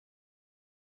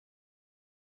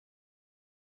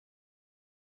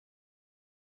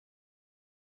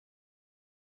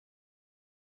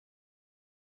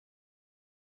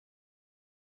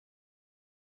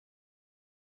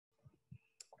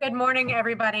Good morning,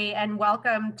 everybody, and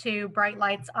welcome to Bright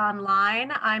Lights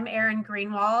Online. I'm Erin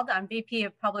Greenwald. I'm VP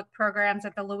of Public Programs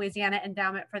at the Louisiana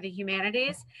Endowment for the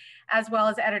Humanities, as well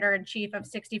as Editor-in-Chief of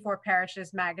 64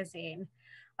 Parishes magazine.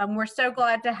 We're so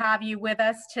glad to have you with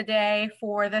us today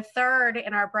for the third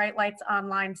in our Bright Lights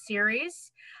Online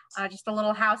series. Just a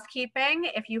little housekeeping.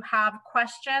 If you have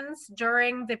questions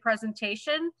during the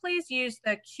presentation, please use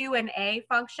the Q&A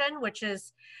function, which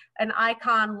is an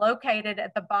icon located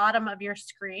at the bottom of your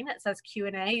screen. It says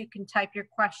Q&A. You can type your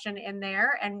question in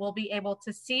there and we'll be able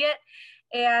to see it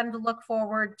and look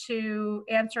forward to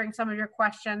answering some of your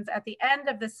questions at the end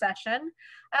of the session.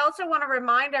 I also want to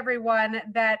remind everyone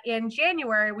that in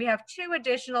January, we have two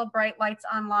additional Bright Lights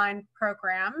Online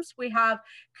programs. We have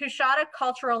Coushatta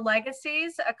Cultural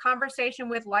Legacies, a conversation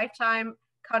with lifetime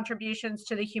contributions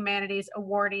to the humanities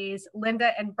awardees,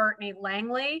 Linda and Brittany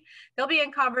Langley. They'll be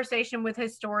in conversation with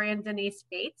historian Denise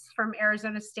Bates from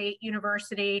Arizona State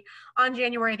University on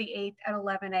January the 8th at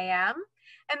 11 a.m.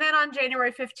 And then on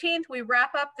January 15th, we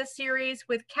wrap up the series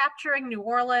with Capturing New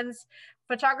Orleans.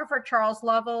 Photographer Charles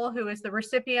Lovell, who is the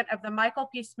recipient of the Michael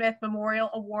P. Smith Memorial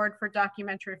Award for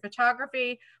Documentary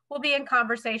Photography, will be in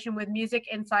conversation with Music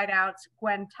Inside Out's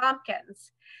Gwen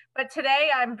Tompkins. But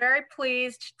today I'm very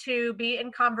pleased to be in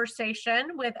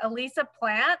conversation with Alisa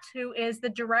Plant, who is the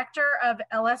director of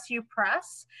LSU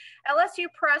Press. LSU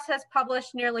Press has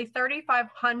published nearly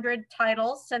 3,500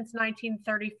 titles since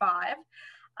 1935.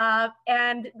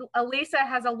 And Alisa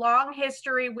has a long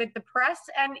history with the press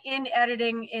and in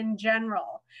editing in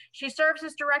general. She serves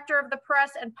as director of the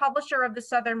press and publisher of the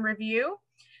Southern Review.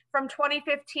 From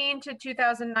 2015 to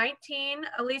 2019,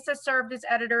 Alisa served as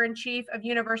editor-in-chief of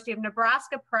University of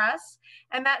Nebraska Press,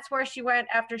 and that's where she went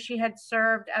after she had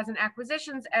served as an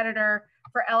acquisitions editor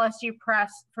for LSU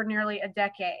Press for nearly a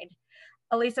decade.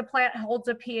 Alisa Plant holds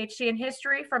a PhD in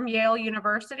history from Yale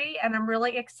University, and I'm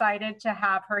really excited to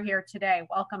have her here today.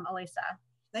 Welcome, Alisa.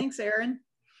 Thanks, Erin.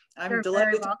 You're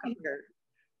delighted to be here.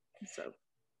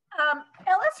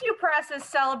 LSU Press is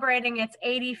celebrating its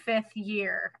 85th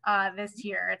year this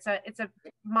year. It's a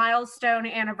milestone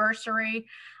anniversary.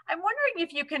 I'm wondering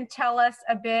if you can tell us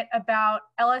a bit about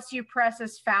LSU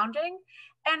Press's founding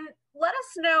and let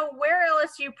us know where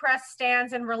LSU Press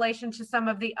stands in relation to some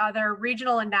of the other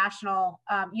regional and national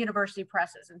university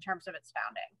presses in terms of its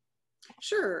founding.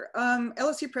 Sure.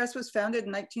 LSU Press was founded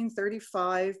in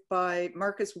 1935 by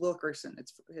Marcus Wilkerson.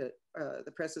 It's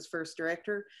the press's first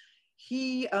director.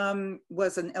 He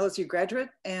was an LSU graduate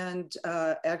and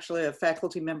actually a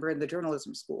faculty member in the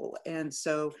journalism school. And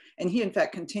he in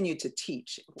fact continued to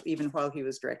teach even while he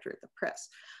was director at the press.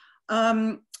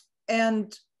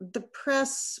 And the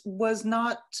press was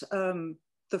not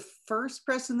the first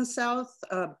press in the South,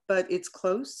 but it's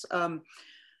close. UNC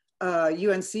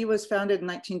was founded in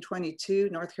 1922,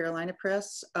 North Carolina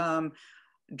Press.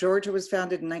 Georgia was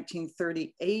founded in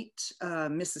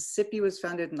 1938. Mississippi was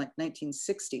founded in like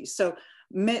 1960. So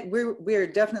we're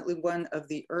definitely one of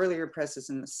the earlier presses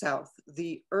in the South.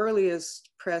 The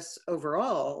earliest press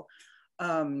overall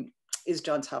is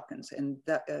Johns Hopkins, and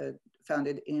that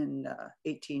founded in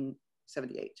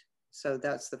 1878. So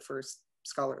that's the first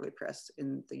scholarly press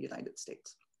in the United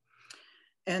States.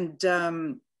 And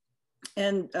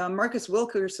Marcus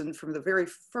Wilkerson, from the very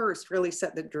first, really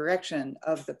set the direction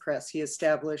of the press. He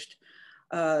established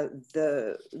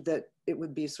that it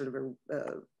would be sort of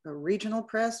a regional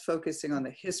press focusing on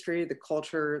the history, the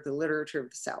culture, the literature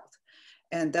of the South.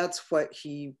 And that's what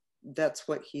he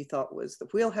thought was the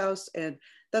wheelhouse. And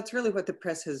that's really what the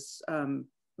press has,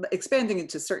 expanding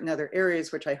into certain other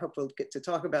areas, which I hope we'll get to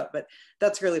talk about, but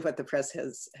that's really what the press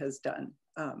has done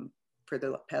for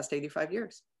the past 85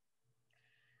 years.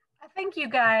 I think you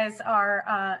guys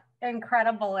are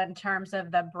incredible in terms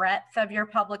of the breadth of your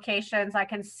publications. I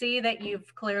can see that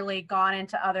you've clearly gone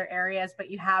into other areas, but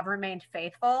you have remained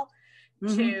faithful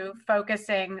to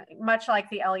focusing, much like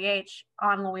the LEH,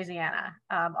 on Louisiana,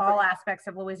 all aspects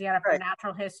of Louisiana, from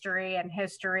natural history and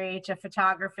history to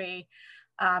photography.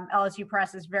 LSU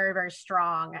Press is very, very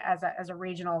strong as a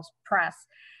regional press.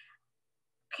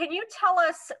 Can you tell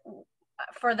us,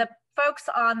 for the folks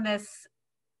on this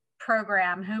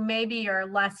program who maybe are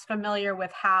less familiar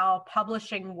with how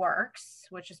publishing works,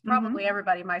 which is probably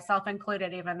everybody, myself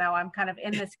included, even though I'm kind of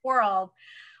in this world.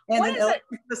 And an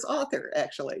LSU Press author,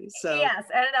 actually. So yes,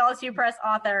 and an LSU Press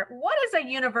author. What is a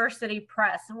university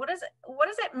press? And what does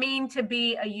it mean to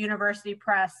be a university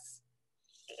press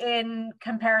in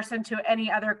comparison to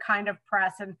any other kind of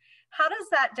press? And how does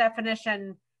that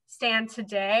definition stand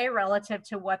today relative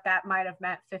to what that might have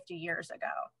meant 50 years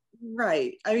ago?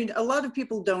 Right. I mean, a lot of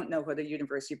people don't know what a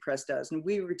university press does, and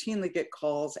we routinely get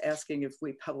calls asking if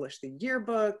we publish the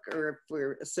yearbook or if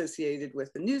we're associated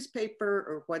with the newspaper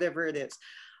or whatever it is,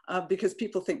 because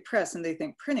people think press and they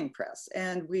think printing press,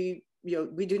 and we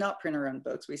do not print our own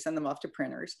books. We send them off to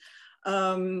printers.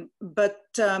 But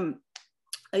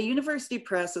a university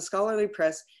press, a scholarly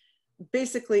press,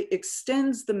 basically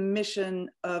extends the mission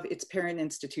of its parent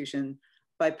institution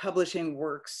by publishing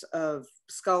works of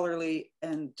scholarly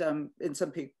and in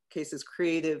some cases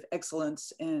creative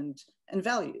excellence and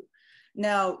value.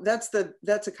 Now that's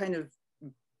a kind of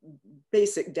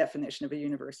basic definition of a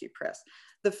university press.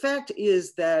 The fact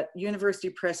is that university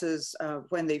presses,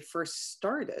 when they first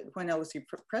started, when LSU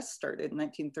Press started in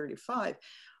 1935,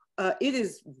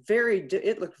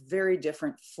 it looked very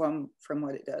different from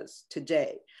what it does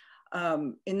today.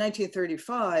 In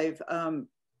 1935,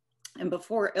 and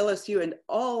before, LSU and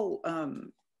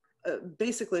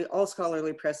basically all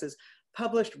scholarly presses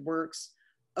published works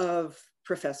of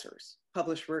professors,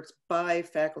 published works by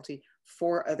faculty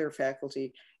for other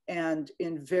faculty, and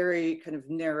in very kind of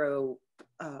narrow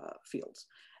fields.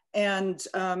 And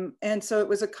so it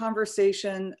was a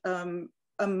conversation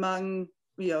among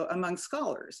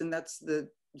scholars, and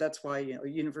that's why, a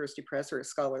university press or a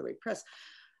scholarly press.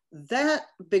 That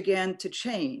began to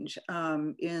change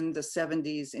in the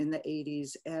 70s, in the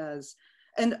 80s,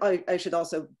 and I should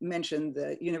also mention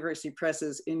that university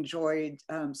presses enjoyed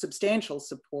substantial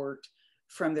support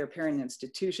from their parent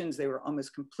institutions. They were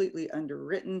almost completely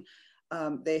underwritten.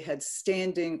 They had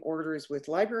standing orders with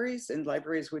libraries, and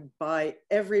libraries would buy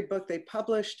every book they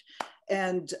published.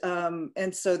 And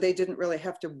so they didn't really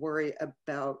have to worry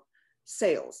about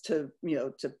sales to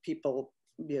people,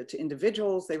 to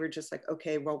individuals. They were just like,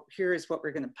 okay, well, here is what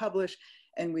we're going to publish,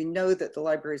 and we know that the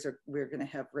libraries we're going to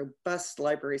have robust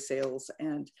library sales,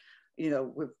 and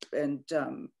we'll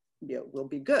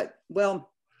be good.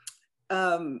 Well,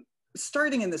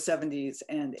 starting in the 70s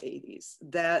and 80s,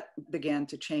 that began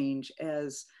to change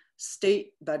as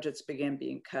state budgets began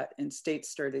being cut, and states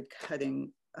started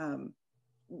cutting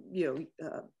the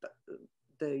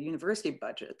university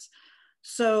budgets.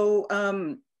 So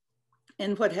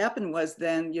and what happened was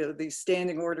then, these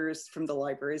standing orders from the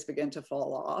libraries began to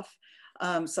fall off.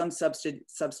 Some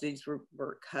subsidies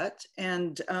were cut.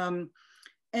 And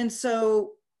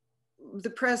so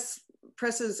the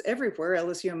presses everywhere,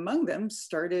 LSU among them,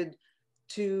 started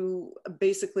to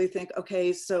basically think,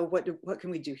 okay, so what can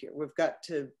we do here? We've got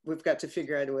to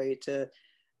figure out a way to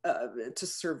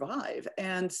survive.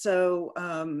 And so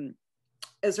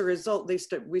as a result,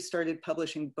 we started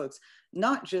publishing books,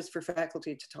 not just for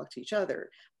faculty to talk to each other,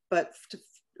 but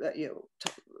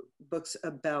books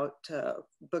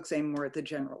aimed more at the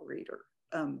general reader,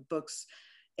 books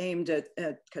aimed at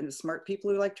kind of smart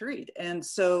people who like to read. And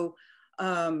so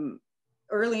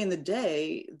early in the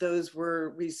day,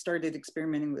 we started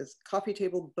experimenting with coffee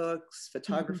table books,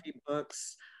 photography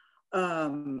books,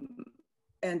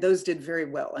 and those did very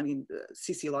well. I mean,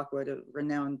 C.C. Lockwood, a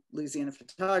renowned Louisiana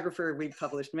photographer, we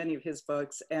published many of his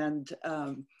books, and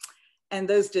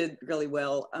those did really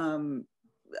well.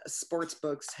 Sports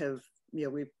books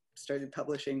we started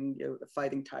publishing, the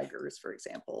Fighting Tigers, for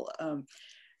example,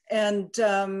 and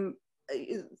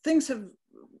things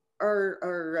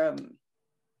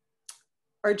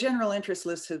our general interest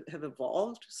lists have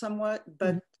evolved somewhat,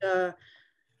 but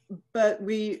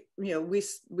we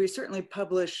certainly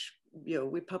publish.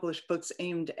 We publish books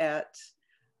aimed at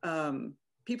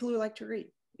people who like to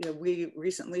read. We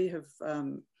recently have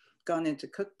gone into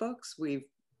cookbooks. We've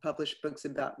published books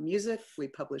about music. We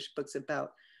published books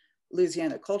about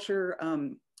Louisiana culture,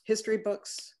 history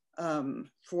books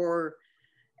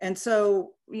and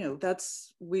so,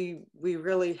 we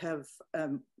really have,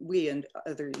 we and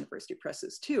other university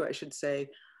presses too, I should say,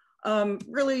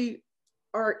 really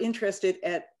are interested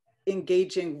at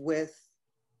engaging with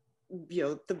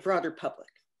the broader public.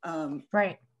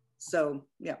 Right. So,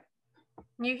 yeah.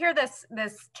 You hear this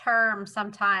term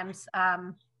sometimes,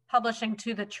 publishing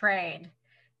to the trade.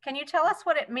 Can you tell us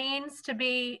what it means to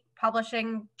be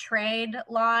publishing trade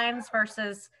lines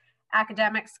versus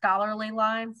academic scholarly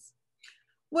lines?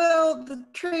 Well, the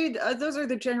trade, those are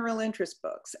the general interest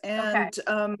books. And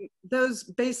those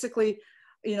basically,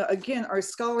 again, are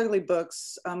scholarly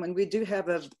books. And we do have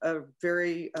a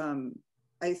very,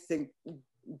 I think,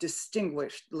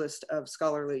 distinguished list of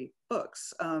scholarly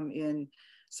books in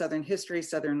Southern history,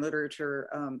 Southern literature,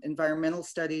 environmental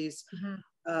studies,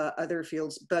 other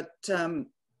fields. But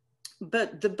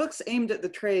the books aimed at the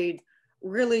trade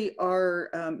really are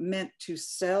meant to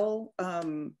sell,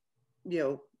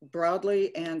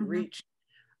 broadly and reach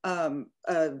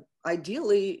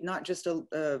Ideally, not just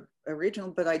a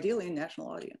regional, but ideally a national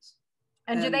audience.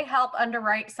 And do they help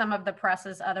underwrite some of the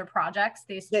press's other projects,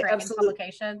 these trade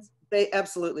publications? They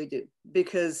absolutely do,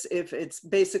 because if it's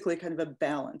basically kind of a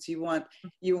balance, you want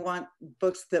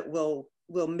books that will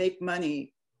make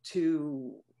money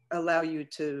to allow you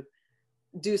to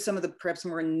do some of the perhaps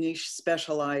more niche,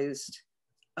 specialized,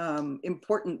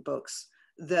 important books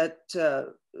that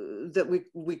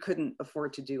we couldn't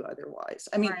afford to do otherwise.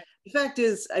 I mean, right. The fact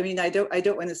is, I mean, I don't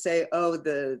want to say, oh,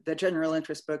 the general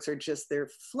interest books are just their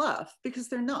fluff, because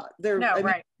they're not. They're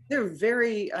right. They're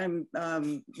very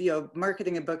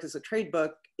marketing a book as a trade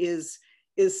book is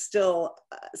still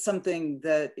something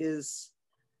that is,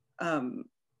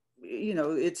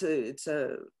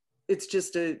 it's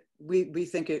just we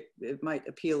think it might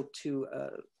appeal to a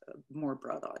more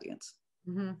broad audience.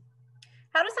 Mm-hmm.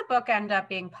 How does a book end up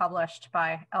being published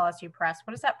by LSU Press?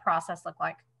 What does that process look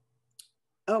like?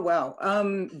 Oh, wow.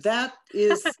 That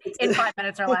is in 5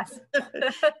 minutes or less.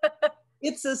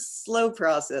 It's a slow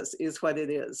process is what it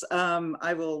is.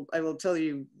 I will tell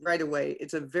you right away,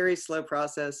 it's a very slow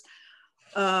process.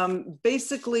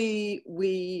 Basically,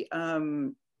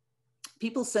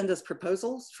 people send us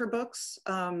proposals for books.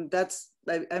 I'm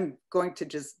going to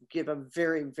just give a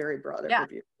very, very broad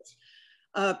overview.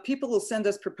 People will send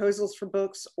us proposals for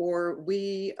books, or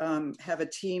we have a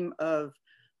team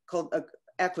called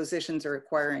acquisitions or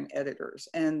acquiring editors,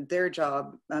 and their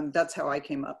job, that's how I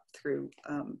came up through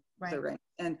the ranks.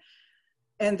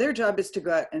 And their job is to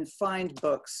go out and find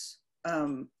books,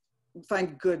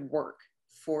 find good work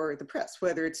for the press,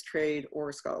 whether it's trade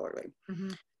or scholarly.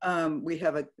 Mm-hmm. We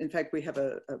have a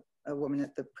woman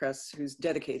at the press who's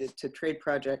dedicated to trade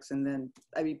projects, and then,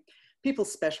 I mean, people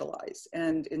specialize,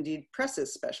 and indeed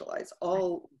presses specialize,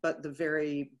 all but the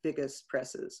very biggest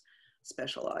presses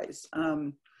specialize.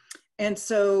 And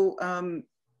so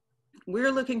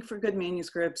we're looking for good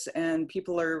manuscripts, and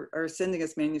people are sending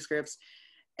us manuscripts.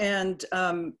 And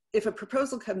if a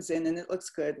proposal comes in and it looks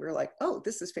good, we're like, oh,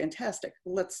 this is fantastic.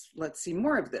 Let's see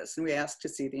more of this. And we ask to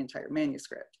see the entire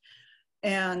manuscript.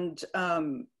 And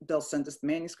they'll send us the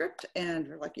manuscript, and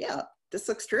we're like, yeah, this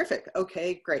looks terrific.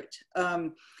 Okay, great.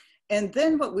 And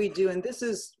then what we do, and this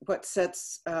is what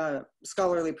sets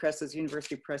scholarly presses,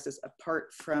 university presses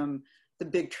apart from the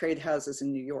big trade houses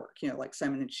in New York, like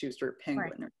Simon & Schuster or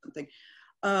Penguin or something,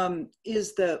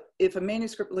 is that if a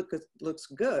manuscript looks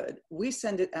good, we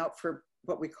send it out for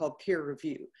what we call peer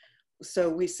review. So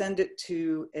we send it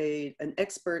to an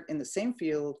expert in the same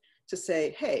field to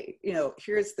say, hey,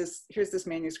 here's this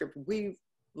manuscript. We've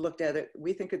looked at it.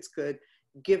 We think it's good.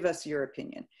 Give us your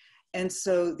opinion. And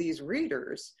so these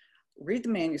readers read the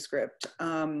manuscript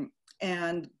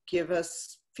and give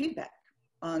us feedback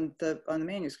on the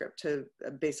manuscript to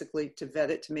basically to vet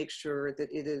it, to make sure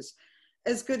that it is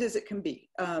as good as it can be,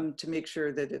 to make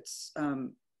sure that it's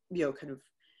kind of,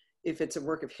 if it's a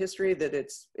work of history, that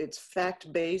it's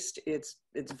fact-based, it's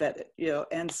vetted,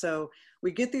 and so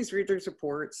we get these readers'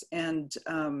 reports, and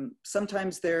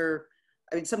sometimes they're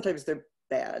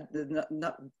bad,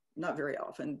 not very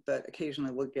often, but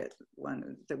occasionally we'll get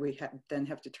one that we then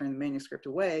have to turn the manuscript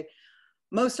away.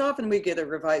 Most often we get a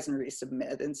revise and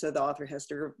resubmit, and so the author has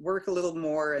to work a little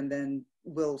more, and then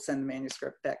we'll send the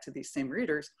manuscript back to these same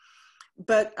readers.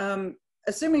 But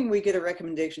assuming we get a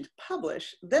recommendation to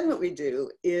publish, then what we do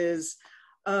is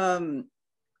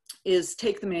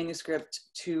take the manuscript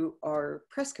to our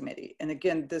press committee. And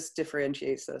again, this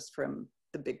differentiates us from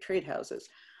the big trade houses.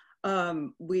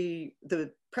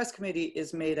 The press committee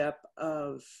is made up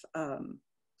of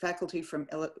faculty from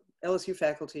LSU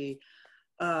faculty,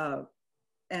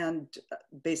 and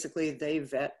basically they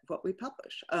vet what we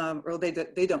publish, or they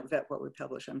don't vet what we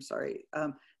publish, I'm sorry.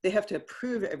 They have to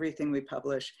approve everything we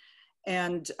publish.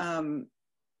 And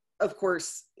of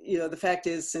course, the fact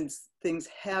is, since things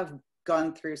have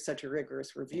gone through such a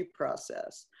rigorous review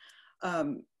process,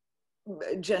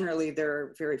 generally there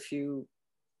are very few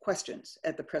questions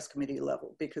at the press committee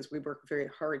level, because we work very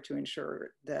hard to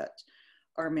ensure that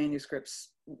our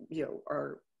manuscripts,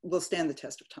 will stand the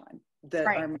test of time.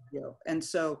 And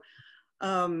so,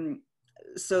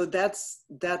 so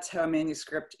that's how a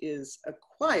manuscript is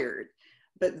acquired.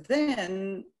 But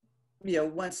then,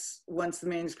 once the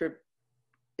manuscript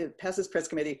it passes press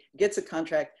committee, gets a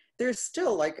contract, there's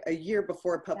still like a year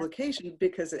before publication,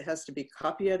 because it has to be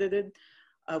copy edited.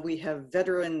 We have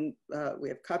we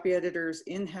have copy editors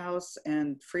in-house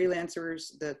and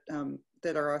freelancers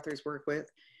that our authors work with.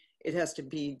 It has to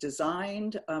be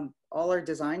designed. All our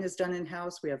design is done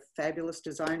in-house. We have fabulous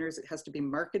designers. It has to be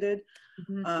marketed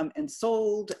and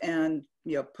sold and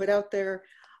put out there.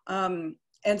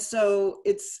 And so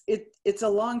it's a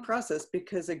long process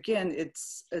because again,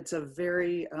 it's a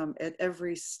very, at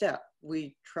every step,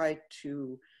 we try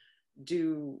to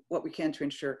do what we can to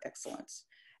ensure excellence.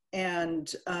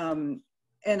 And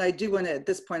I do want to, at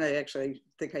this point, I actually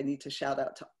think I need to shout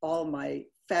out to all my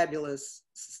fabulous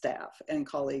staff and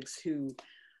colleagues who,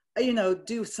 you know,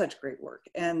 do such great work.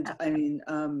 And I mean,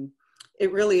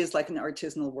 it really is like an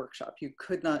artisanal workshop. You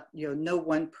could not, you know, no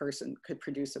one person could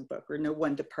produce a book, or no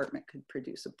one department could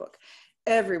produce a book.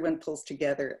 Everyone pulls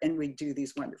together and we do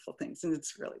these wonderful things, and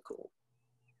it's really cool.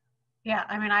 Yeah,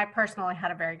 I mean, I personally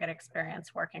had a very good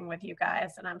experience working with you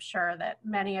guys, and I'm sure that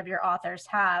many of your authors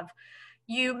have.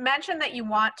 You mentioned that you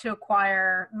want to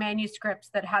acquire manuscripts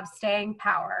that have staying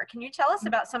power. Can you tell us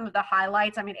about some of the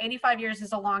highlights? I mean, 85 years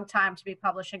is a long time to be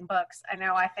publishing books. I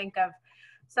know I think of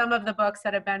some of the books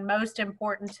that have been most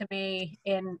important to me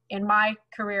in my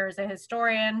career as a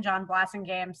historian: John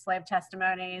Blassingame's Slave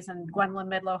Testimonies and Gwendolyn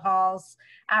Midlow Hall's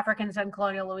Africans in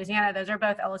Colonial Louisiana. Those are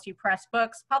both LSU Press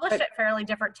books, published at fairly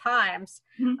different times.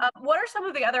 What are some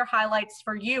of the other highlights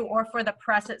for you or for the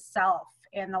press itself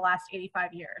in the last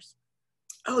 85 years?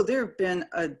 Oh, there have been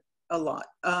a lot.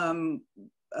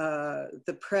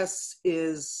 The press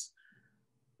is,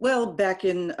 well, back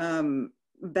in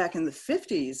the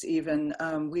 50s even,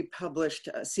 we published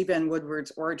C. Vann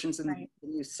Woodward's Origins in the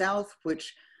New South,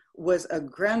 which was a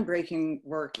groundbreaking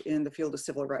work in the field of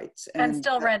civil rights. And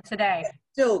still read today.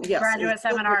 Still, yes. Graduate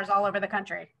seminars all over the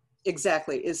country.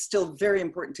 Exactly, is still very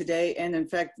important today, and in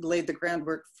fact laid the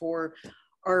groundwork for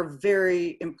our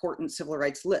very important civil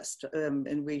rights list.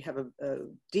 And we have a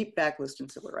deep backlist in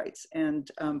civil rights,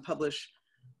 and publish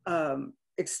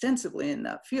extensively in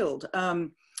that field.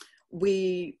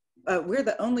 We're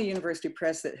the only university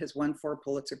press that has won 4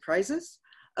 Pulitzer Prizes,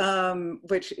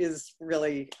 which is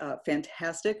really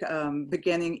fantastic,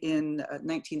 beginning in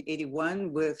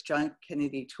 1981 with John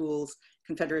Kennedy Toole's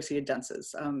Confederacy of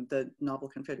Dunces, the novel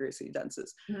Confederacy of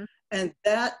Dunces. And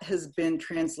that has been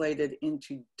translated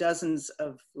into dozens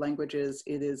of languages.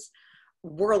 It is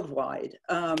worldwide,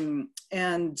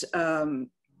 and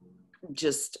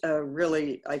just a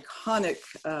really iconic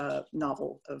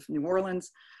novel of New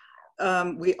Orleans.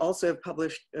 We also have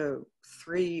published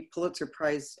 3 Pulitzer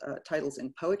Prize titles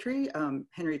in poetry: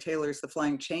 Henry Taylor's The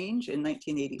Flying Change in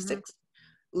 1986,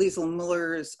 Liesl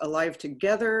Muller's Alive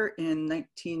Together in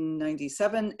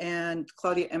 1997, and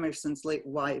Claudia Emerson's Late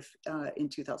Wife in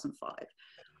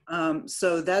 2005.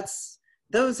 So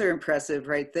those are impressive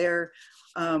right there.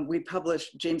 We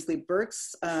published James Lee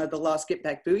Burke's The Lost Get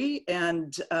Back Boogie,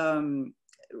 and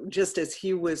just as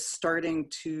he was starting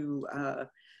to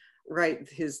write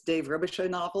his Dave Robichaux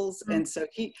novels, and so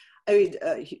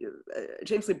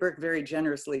James Lee Burke very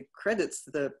generously credits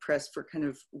the press for kind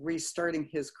of restarting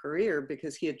his career,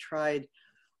 because he had tried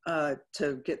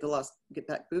to get The Lost Get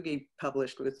Back Boogie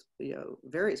published with, you know,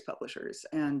 various publishers,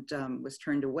 and was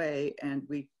turned away, and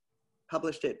we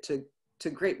published it to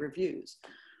great reviews.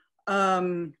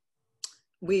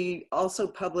 We also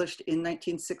published in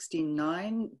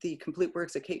 1969 the complete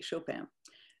works of Kate Chopin,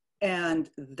 and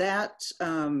that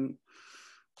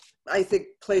I think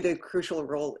played a crucial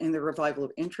role in the revival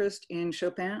of interest in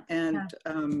Chopin. And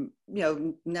you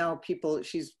know, now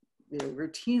she's, you know,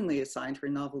 routinely assigned her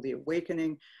novel The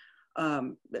Awakening,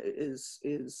 is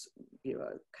you know,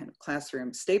 a kind of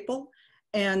classroom staple.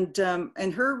 And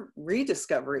her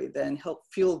rediscovery then helped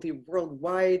fuel the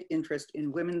worldwide interest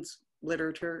in women's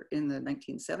literature in the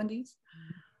 1970s.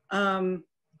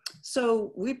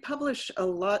 So we publish a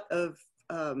lot of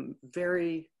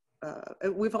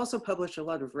we've also published a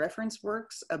lot of reference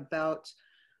works about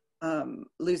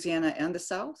Louisiana and the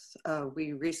South.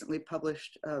 We recently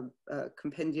published a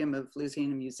compendium of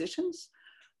Louisiana musicians.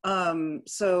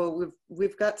 So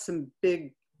we've got some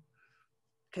big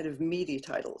kind of meaty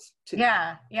titles too.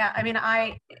 Yeah. I mean,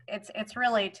 it's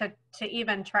really to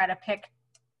even try to pick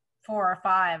 4 or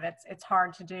 5. It's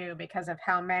hard to do because of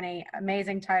how many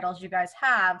amazing titles you guys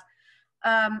have.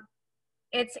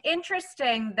 It's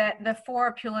interesting that the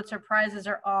 4 Pulitzer Prizes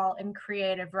are all in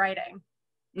creative writing.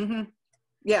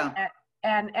 Yeah.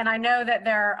 And I know that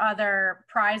there are other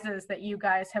prizes that you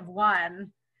guys have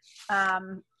won.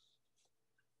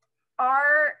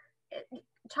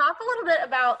 Talk a little bit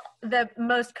about the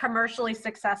most commercially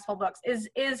successful books.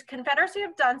 Is Confederacy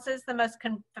of Dunces the most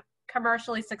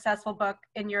commercially successful book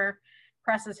in your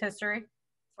press's history?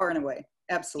 Far and away,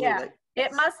 absolutely. Yeah,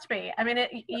 it must be. I mean,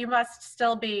 you must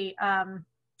still be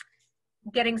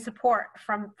getting support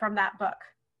from that book.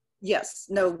 Yes.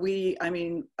 No, I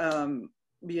mean,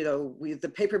 you know, the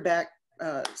paperback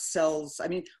sells. I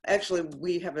mean, actually,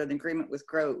 we have an agreement with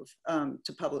Grove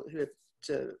to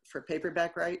for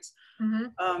paperback rights,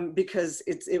 Mm-hmm. because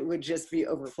it would just be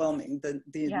overwhelming, the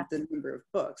number of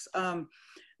books.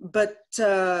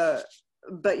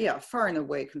 But yeah, far and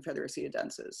away, Confederacy of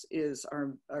Dunces is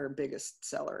our biggest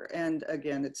seller. And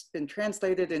again, it's been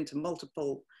translated into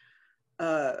multiple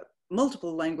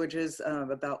languages.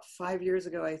 About 5 years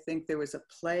ago, I think there was a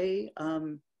play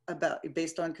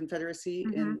based on Confederacy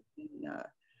in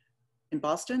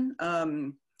Boston.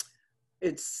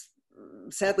 It's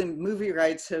sadly, movie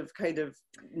rights have kind of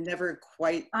never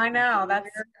quite. I know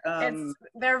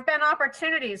there have been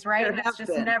opportunities, right? And it's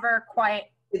just never quite.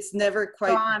 It's never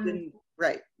quite been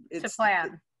right. To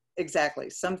plan.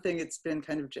 Exactly. It's been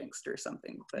kind of jinxed or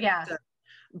something. But, yeah.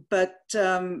 But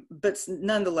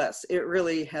nonetheless, it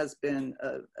really has been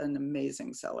an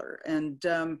amazing seller. And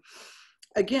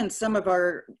again, some of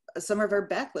our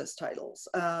backlist titles,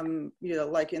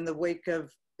 like in the wake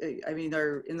of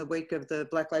the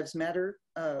Black Lives Matter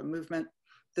movement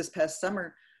this past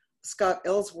summer, Scott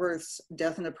Ellsworth's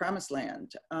Death in the Promised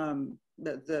Land,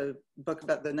 the book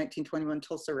about the 1921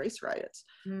 Tulsa race riots,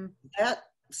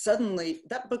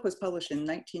 that book was published in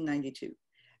 1992.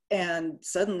 And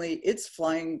suddenly it's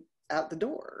flying out the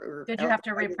door. Did you have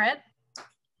to reprint?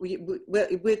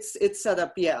 It's set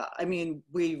up. Yeah. I mean,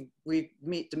 we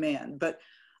meet demand, but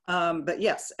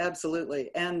yes, absolutely.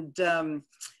 And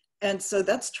so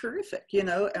that's terrific.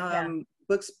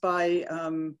 Books by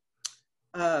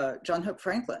John Hope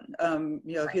Franklin.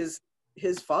 Right.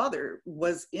 His father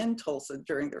was in Tulsa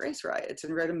during the race riots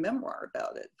and wrote a memoir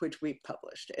about it, which we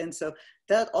published. And so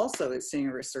that also is seeing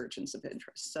a resurgence of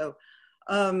interest. So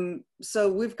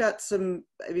we've got some,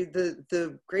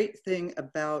 the great thing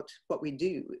about what we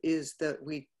do is that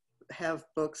we have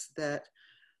books that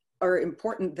are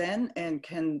important then and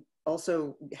can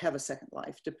also have a second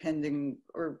life, a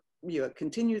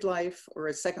continued life or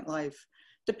a second life,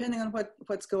 depending on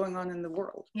what's going on in the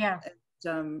world. Yeah.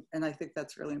 And I think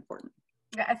that's really important.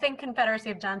 I think Confederacy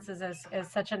of Dunces is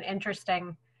such an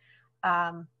interesting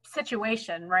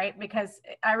situation, right? Because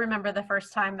I remember the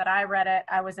first time that I read it,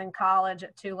 I was in college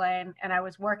at Tulane and I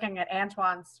was working at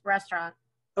Antoine's restaurant.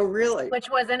 Oh, really? Which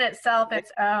was in itself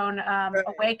its own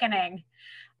awakening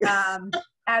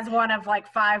as one of like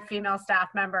 5 female staff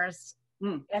members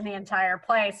in the entire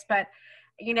place. But,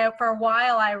 for a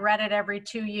while I read it every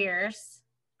 2 years.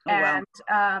 Oh, and,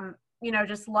 wow.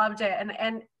 Just loved it.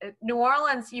 And New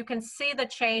Orleans, you can see the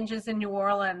changes in New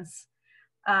Orleans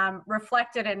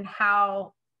reflected in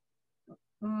how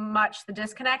much the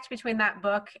disconnect between that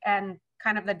book and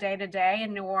kind of the day-to-day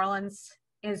in New Orleans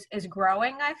is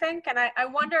growing, I think. And I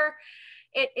wonder,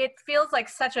 it feels like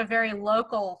such a very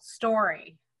local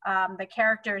story. The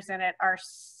characters in it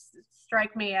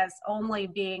strike me as only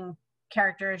being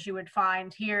characters you would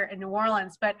find here in New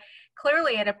Orleans, but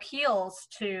clearly it appeals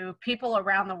to people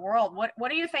around the world. What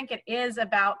do you think it is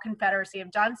about Confederacy of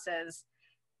Dunces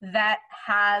that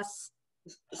has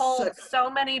pulled so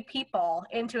many people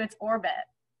into its orbit?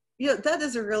 Yeah, that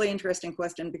is a really interesting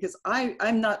question, because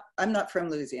I'm not from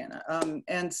Louisiana,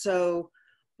 and so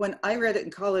when I read it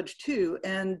in college too,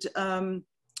 and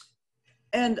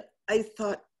I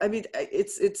thought,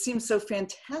 it seems so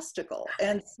fantastical,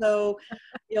 and so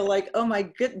like, oh my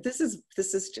good, this is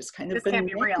just kind of this can't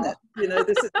be real.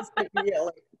 This is like,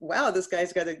 like, wow, this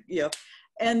guy's got a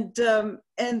and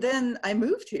then I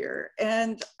moved here,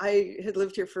 and I had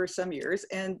lived here for some years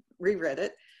and reread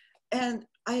it, and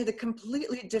I had a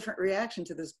completely different reaction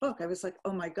to this book. I was like,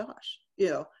 oh my gosh,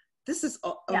 this is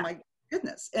oh my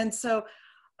goodness, and so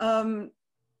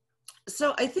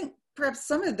so I think perhaps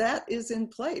some of that is in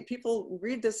play. People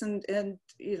read this and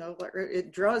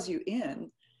it draws you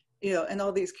in, and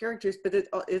all these characters, but it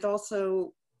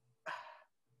also,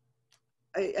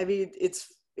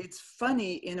 it's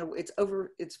funny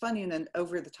it's funny in an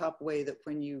over the top way that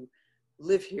when you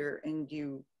live here and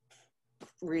you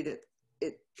read it,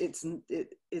 it's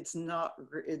not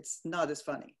as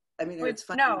funny. It's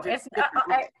funny. No, it's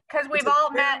because we've all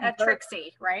met a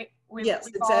Trixie, right? Yes,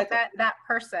 we've exactly. all met that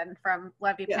person from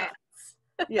Levy Pants.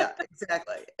 Yeah,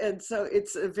 exactly. And so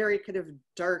it's a very kind of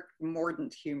dark,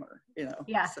 mordant humor,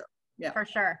 Yeah, so, yeah, for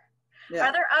sure. Yeah.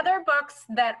 Are there other books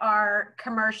that are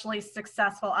commercially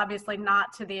successful, obviously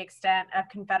not to the extent of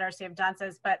Confederacy of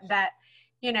Dunces, but that,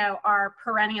 are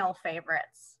perennial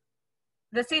favorites?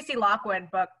 The C.C. Lockwood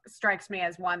book strikes me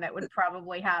as one that would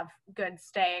probably have good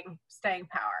staying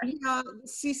power. Yeah,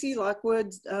 C.C.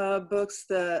 Lockwood's books.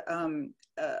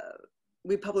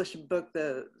 We published a book.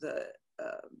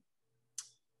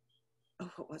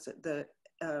 What was it? The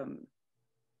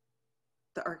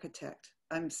Architect.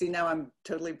 Now I'm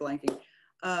totally blanking.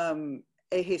 A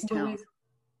Hayes Town.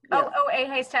 A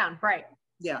Hayes Town, right?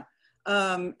 Yeah.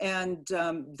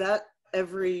 That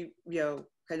every,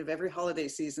 kind of every holiday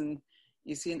season,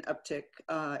 you see an uptick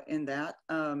in that.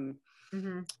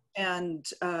 Mm-hmm. And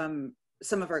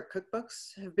some of our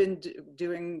cookbooks have been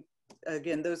doing,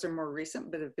 again, those are more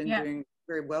recent, but have been doing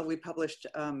very well. We published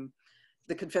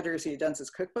the Confederacy of Dunce's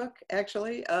cookbook,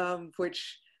 actually,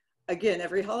 which, again,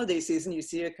 every holiday season, you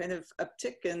see a kind of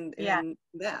uptick in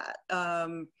that.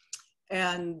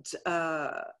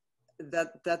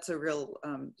 That's a real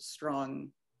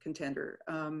strong contender.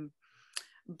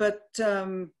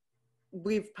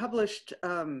 We've published,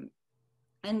 and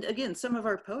again, some of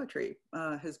our poetry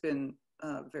has been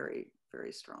very,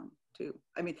 very strong too.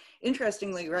 I mean,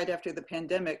 interestingly, right after the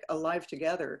pandemic, Alive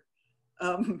Together,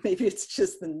 maybe it's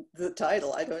just the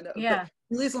title, I don't know. Yeah.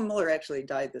 But Liesl Muller actually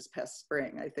died this past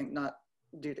spring, I think, not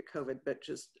due to COVID, but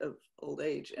just of old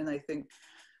age. And I think,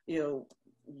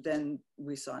 then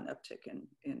we saw an uptick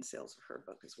in sales of her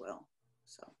book as well,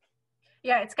 so.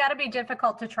 Yeah, it's got to be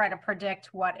difficult to try to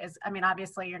predict what is, I mean,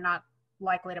 obviously you're not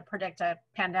likely to predict a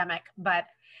pandemic, but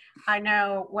I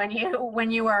know when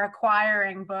you are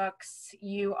acquiring books,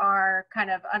 you are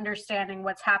kind of understanding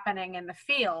what's happening in the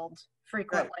field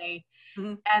frequently. Right.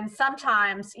 Mm-hmm. And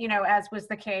sometimes, as was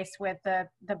the case with the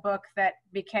book that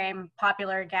became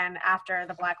popular again after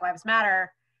the Black Lives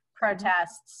Matter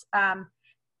protests,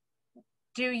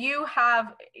 do you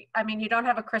have, I mean, you don't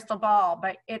have a crystal ball,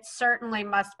 but it certainly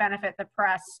must benefit the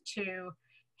press to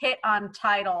hit on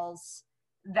titles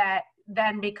that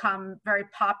then become very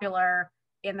popular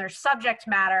in their subject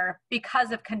matter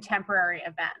because of contemporary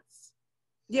events.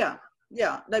 Yeah.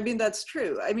 I mean, that's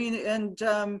true. I mean,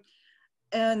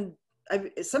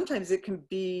 sometimes it can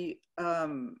be,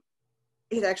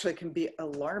 it actually can be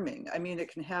alarming. I mean, it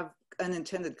can have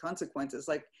unintended consequences.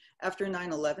 Like after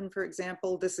 9/11, for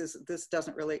example, this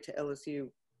doesn't relate to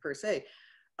LSU per se,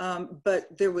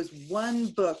 but there was one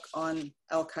book on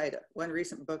Al-Qaeda, one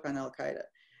recent book on Al-Qaeda.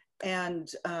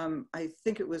 And I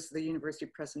think it was the University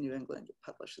Press in New England that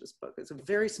published this book. It's a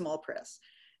very small press.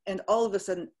 And all of a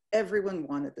sudden, everyone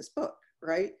wanted this book,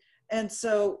 right? And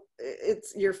so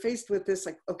you're faced with this,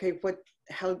 like, okay,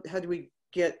 how do we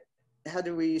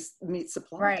meet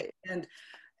supply? Right.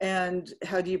 And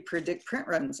how do you predict print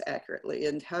runs accurately?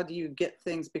 And how do you get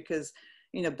things, because,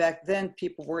 back then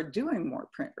people were doing more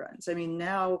print runs. I mean,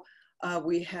 now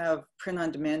we have print on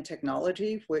demand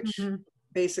technology, which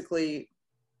basically,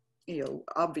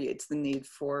 obviates the need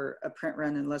for a print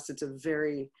run unless it's a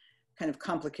very kind of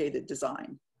complicated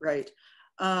design, right?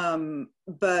 And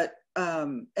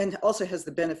also has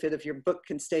the benefit of your book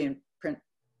can stay in print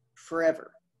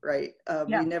forever, right?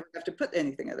 We never have to put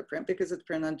anything out of print because it's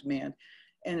print on demand.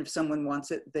 And if someone wants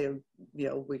it,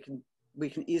 we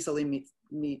can easily meet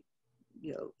the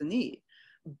need.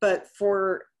 But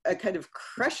for a kind of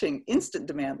crushing instant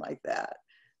demand like that,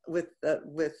 with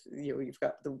you've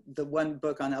got the one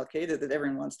book on Al-Qaeda that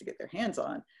everyone wants to get their hands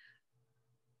on,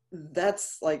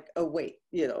 that's like, oh wait,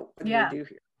 what do we do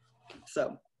here?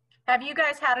 So have you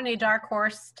guys had any dark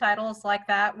horse titles like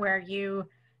that where you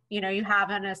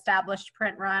have an established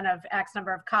print run of X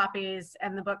number of copies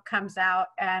and the book comes out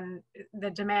and the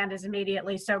demand is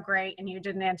immediately so great and you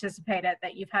didn't anticipate it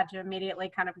that you've had to immediately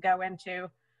kind of go into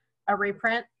a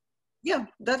reprint? Yeah,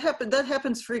 that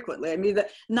happens frequently. I mean,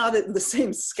 not at the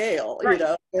same scale, right.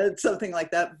 Something like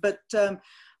that. But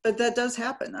that does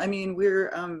happen. I mean,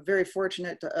 we're very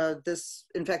fortunate. This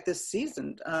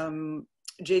season,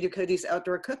 J. Ducote's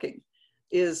Outdoor Cooking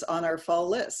is on our fall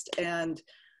list, and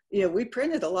we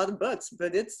printed a lot of books,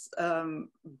 but it's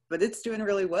doing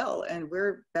really well, and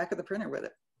we're back at the printer with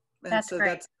it. And that's so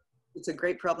great. It's a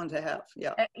great problem to have.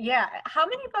 Yeah. Yeah. How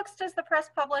many books does the press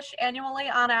publish annually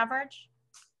on average?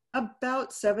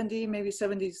 About 70, maybe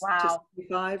 70 to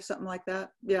 75, something like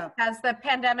that. Yeah. Has the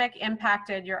pandemic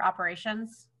impacted your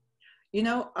operations?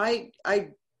 I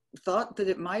thought that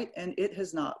it might, and it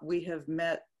has not. We have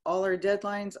met all our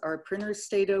deadlines. Our printers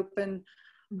stayed open.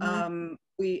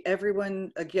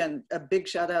 Everyone, again, a big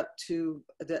shout out to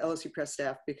the LSU Press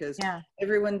staff, because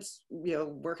everyone's,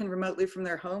 working remotely from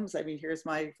their homes. I mean, here's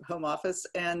my home office,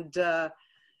 and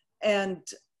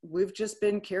we've just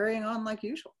been carrying on like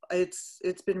usual.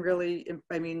 It's been really,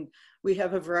 I mean, we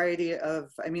have a variety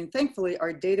of, thankfully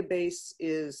our database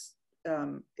is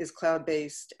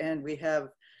cloud-based, and we have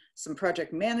some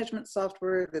project management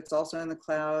software that's also in the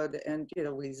cloud, and,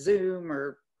 we Zoom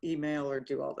or email or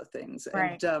do all the things.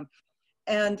 Right.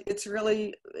 And it's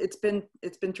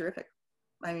been terrific.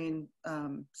 I mean,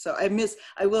 so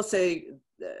I will say,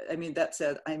 that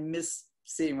said, I miss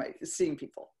seeing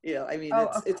people,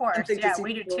 of course. Yeah,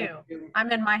 we do too.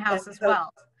 I'm in my house as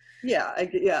well.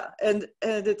 And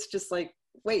it's just like,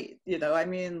 wait, you know, I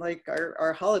mean, like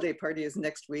our holiday party is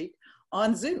next week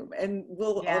on Zoom, and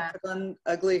we'll all put on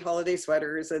ugly holiday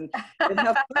sweaters and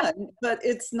have fun, but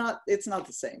it's not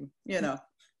the same, you know.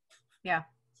 Yeah,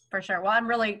 for sure. Well,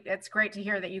 it's great to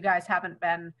hear that you guys haven't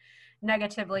been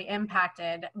negatively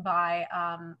impacted by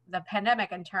the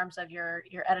pandemic in terms of your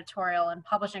editorial and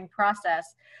publishing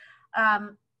process.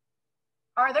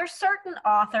 Are there certain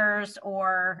authors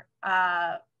or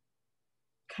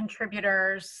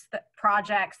contributors,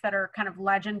 projects that are kind of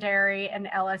legendary in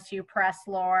LSU press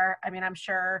lore? I mean,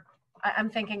 I'm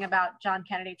thinking about John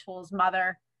Kennedy Toole's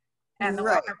mother and the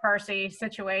Walker Percy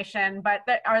situation, but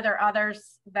are there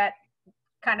others that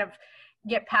kind of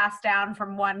get passed down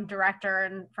from one director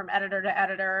and from editor to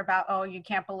editor about, oh, you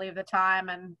can't believe the time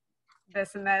and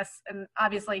this, and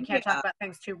obviously you can't talk about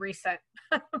things too recent.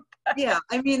 Yeah,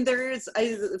 I mean,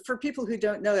 for people who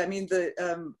don't know, I mean,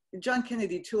 the John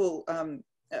Kennedy Toole,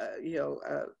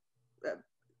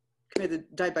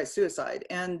 died by suicide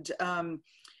and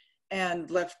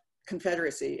left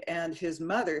Confederacy, and his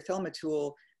mother, Thelma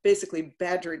Toole, basically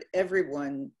badgered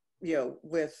everyone, you know,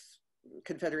 with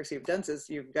Confederacy of Dunces,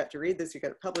 you've got to read this, you've got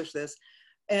to publish this,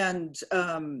 and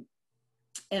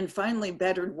finally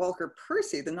badgered Walker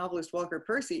Percy, the novelist Walker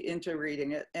Percy, into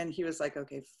reading it, and he was like,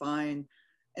 okay, fine,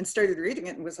 and started reading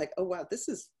it and was like, oh wow, this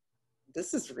is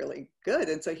really good.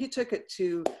 And so he took it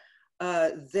to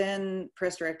then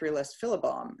press director Les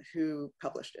Philibom, who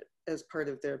published it as part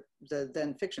of the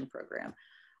then fiction program,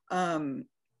 and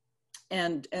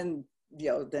you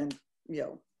know, then, you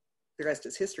know, the rest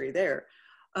is history there.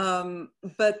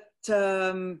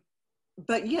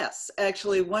 But yes,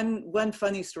 actually, one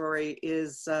funny story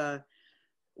is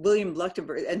William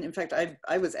Luchtenberg, and in fact,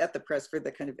 I was at the press for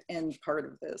the kind of end part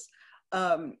of this.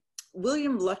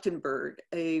 William Luchtenberg,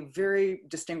 a very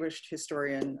distinguished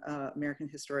historian, American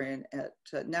historian,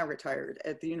 now retired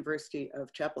at the University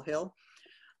of Chapel Hill.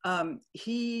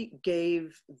 He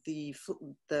gave the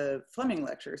Fleming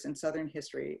lectures in Southern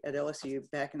history at LSU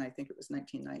back in, I think it was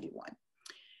 1991.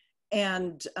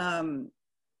 And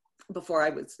before I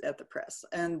was at the press,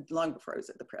 and long before I was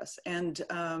at the press, and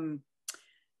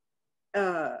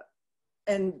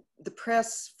the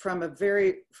press from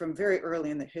very early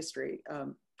in the history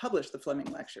published the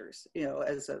Fleming lectures, you know,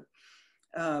 as a,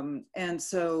 and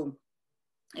so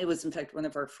it was in fact one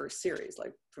of our first series,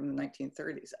 like from the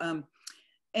 1930s.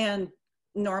 And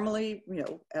normally, you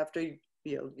know, after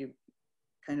you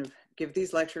kind of give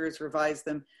these lectures, revise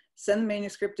them, send the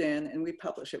manuscript in, and we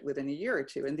publish it within a year or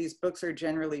two. And these books are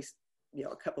generally, you know,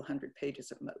 a couple hundred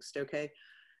pages at most, okay?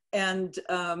 And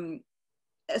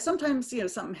sometimes, you know,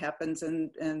 something happens and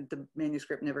the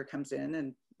manuscript never comes in,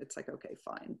 and it's like, okay,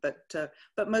 fine.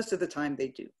 But most of the time they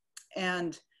do.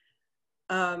 And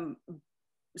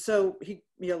so he,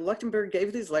 you know, Luchtenberg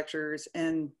gave these lectures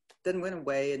and then went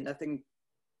away, and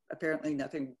apparently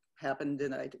nothing happened,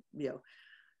 and you know,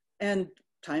 and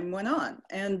time went on.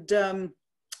 And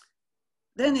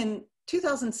then in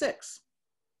 2006,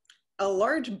 a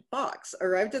large box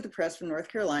arrived at the press from North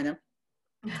Carolina,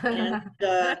 and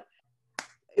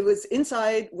it was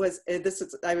inside was,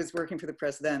 I was working for the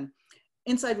press then,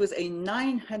 inside was a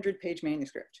 900-page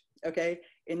manuscript, okay?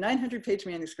 A 900-page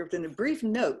manuscript and a brief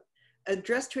note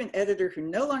addressed to an editor who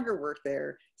no longer worked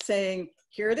there saying,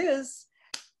 here it is,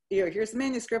 you know, here's the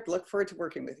manuscript, look forward to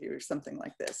working with you, or something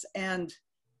like this. And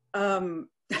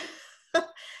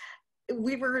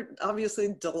we were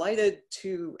obviously delighted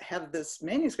to have this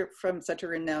manuscript from such a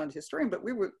renowned historian, but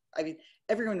I mean,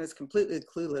 everyone was completely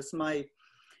clueless. My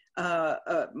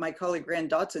colleague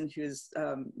Rand Dotson, who's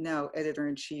now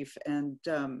editor-in-chief and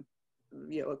you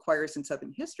know, acquires in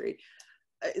Southern history,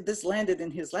 this landed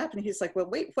in his lap, and he's like, well,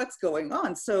 wait, what's going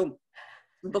on? So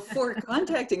before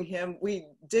contacting him, we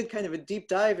did kind of a deep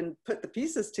dive and put the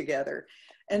pieces together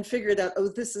and figured out, oh,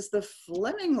 this is the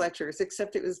Fleming lectures,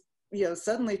 except it was, you know,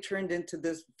 suddenly turned into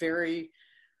this very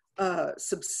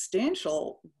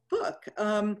substantial book.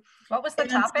 What was the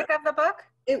topic of the book?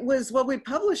 It was, well, we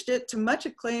published it to much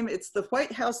acclaim. It's The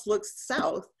White House Looks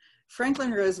South,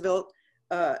 Franklin Roosevelt,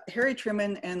 Harry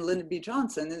Truman, and Lyndon B.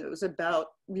 Johnson. And it was about,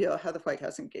 you know, how the White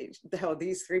House engaged, how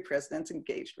these three presidents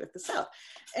engaged with the South.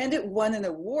 And it won an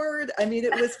award. I mean,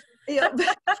 it was, you know,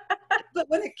 but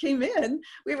when it came in,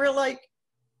 we were like,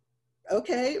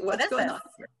 okay, what's going on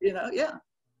here? You know, yeah.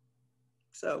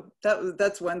 So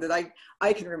that's one that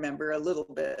I can remember a little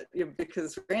bit, you know,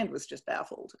 because Rand was just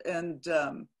baffled. And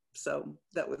so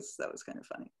that was kind of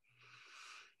funny.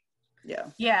 Yeah.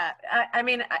 Yeah. I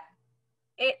mean,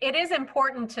 it is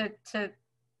important to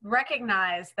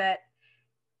recognize that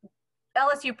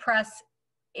LSU Press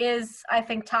is, I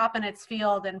think, top in its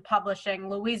field in publishing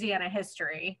Louisiana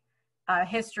history.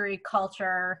 history,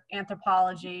 culture,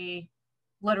 anthropology,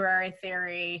 literary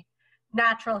theory,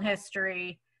 natural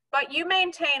history, but you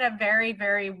maintain a very,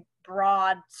 very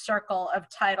broad circle of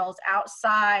titles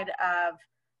outside of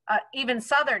even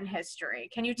Southern history.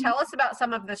 Can you tell us about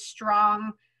some of the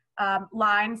strong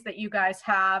lines that you guys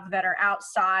have that are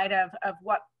outside of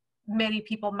what many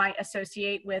people might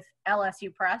associate with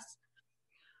LSU Press?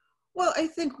 Well, I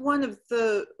think one of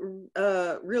the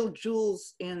real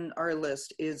jewels in our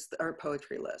list is our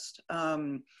poetry list.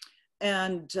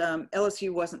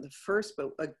 LSU wasn't the first,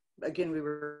 but again, we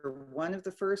were one of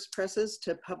the first presses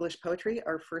to publish poetry.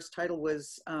 Our first title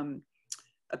was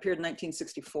appeared in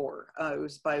 1964. It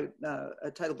was by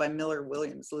a title by Miller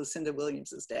Williams, Lucinda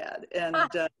Williams's dad, and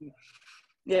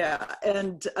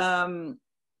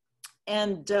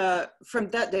from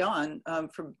that day on,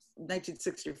 from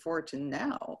 1964 to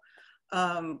now,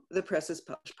 the press has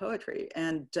published poetry,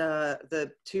 and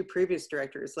the two previous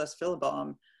directors, Les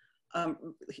Philbaum,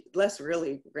 Les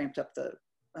really ramped up the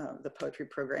poetry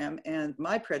program, and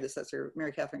my predecessor,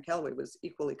 Mary Catherine Calloway, was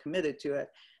equally committed to it,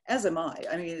 as am I.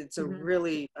 I mean, it's a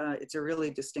really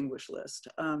distinguished list.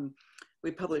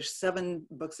 We publish 7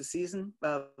 books a season.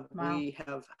 Wow. We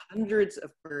have hundreds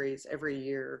of queries every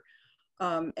year,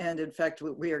 and in fact,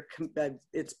 we are.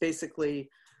 It's basically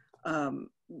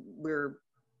we're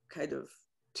kind of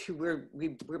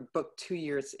we're booked 2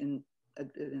 years in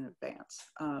advance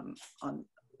on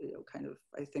kind of,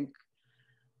 I think,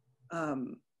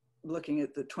 looking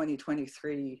at the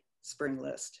 2023 spring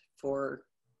list for,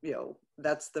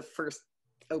 that's the first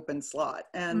open slot.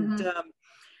 And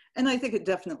I think it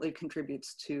definitely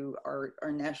contributes to our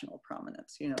national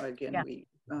prominence. Again, we,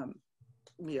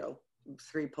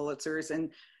 3 Pulitzers,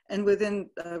 and within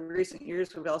recent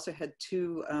years, we've also had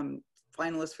 2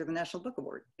 finalists for the National Book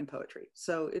Award in poetry.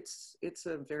 So it's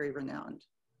a very renowned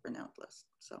list.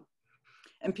 So,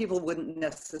 and people wouldn't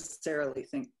necessarily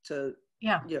think to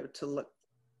look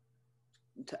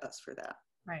to us for that.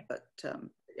 Right. But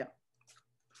yeah.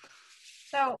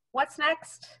 So what's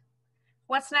next?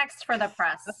 What's next for the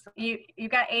press? You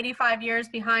got 85 years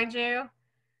behind you.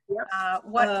 Yep.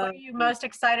 What are you most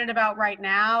excited about right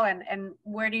now, and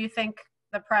where do you think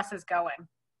the press is going?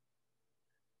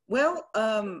 Well,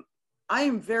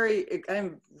 I'm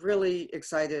really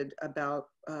excited about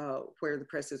where the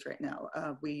press is right now.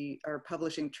 We are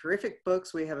publishing terrific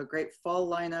books. We have a great fall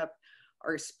lineup.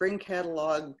 Our spring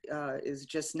catalog is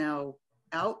just now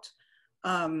out.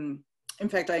 In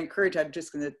fact, I'm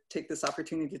just going to take this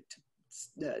opportunity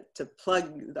to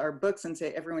plug our books and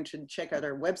say everyone should check out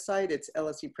our website. It's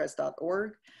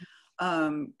lsupress.org.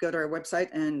 Go to our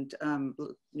website and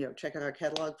check out our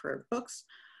catalog for our books.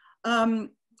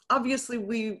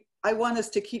 Obviously, I want us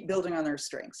to keep building on our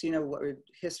strengths.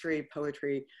 History,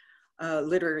 poetry,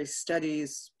 literary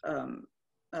studies.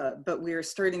 But we are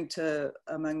starting to,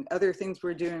 among other things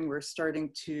we're starting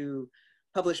to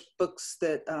publish books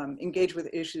that engage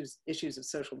with issues of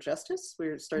social justice.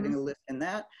 We're starting a list in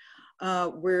that.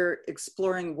 We're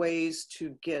exploring ways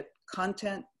to get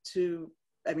content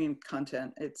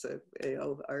content, it's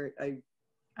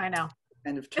I know.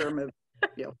 kind of term of,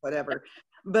 whatever.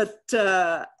 But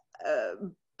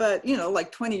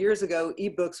like 20 years ago,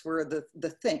 ebooks were the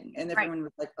thing, and everyone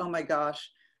was like, oh my gosh,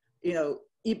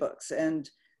 ebooks, and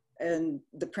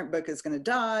the print book is going to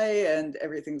die, and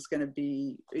everything's going to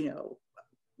be,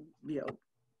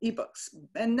 ebooks.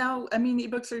 And now,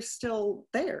 ebooks are still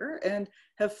there and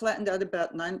have flattened out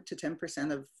about 9 to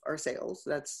 10% of our sales.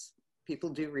 That's, people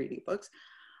do read ebooks.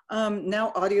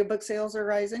 Now audiobook sales are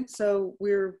rising, so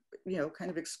we're, kind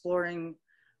of exploring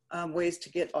ways to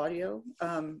get audio,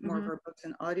 more of our books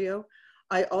in audio.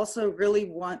 I also really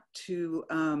want to,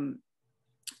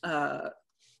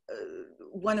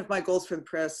 one of my goals for the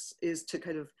press is to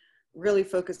kind of really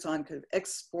focus on kind of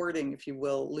exporting, if you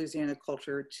will, Louisiana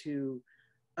culture to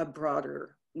a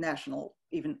broader national,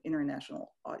 even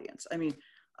international audience.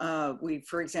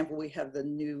 For example, we have a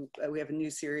new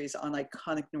series on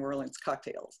iconic New Orleans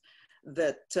cocktails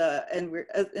that,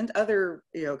 and other,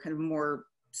 kind of more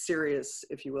serious,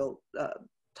 if you will,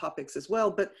 topics as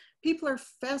well. But people are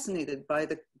fascinated by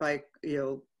the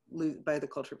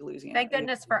culture of Louisiana. Thank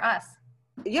goodness for us.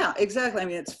 Yeah, exactly.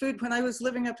 It's food. When I was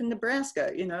living up in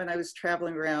Nebraska, and I was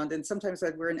traveling around, and sometimes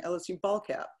I'd wear an LSU ball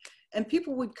cap, and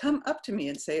people would come up to me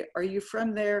and say, "Are you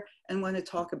from there?" and want to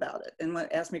talk about it, and want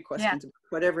to ask me questions, about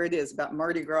whatever it is, about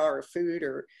Mardi Gras or food,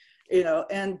 or,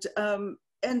 and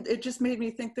it just made me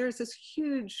think there's this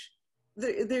huge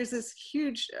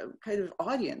kind of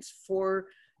audience for,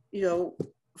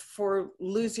 for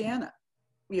Louisiana,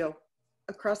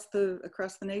 across the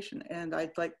nation, and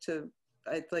I'd like to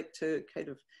kind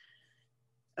of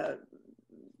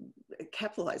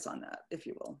capitalize on that, if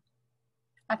you will.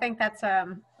 I think that's,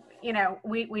 you know,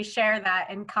 we share that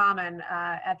in common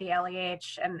at the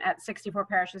LEH and at 64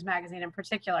 Parishes magazine in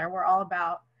particular. We're all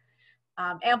about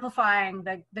amplifying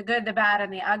the good, the bad,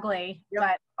 and the ugly, yep.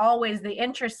 but always the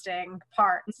interesting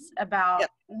parts about yep.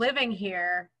 living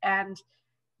here and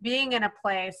being in a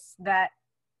place that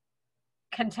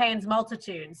contains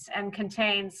multitudes and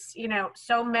contains, you know,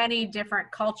 so many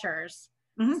different cultures,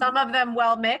 mm-hmm. some of them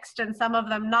well mixed and some of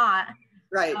them not.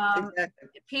 Right, exactly.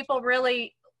 People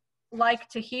really like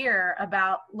to hear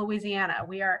about Louisiana.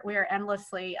 We are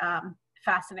endlessly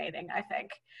fascinating, I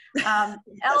think. Yes.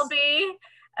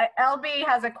 LB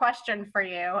has a question for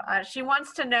you. She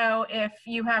wants to know if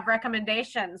you have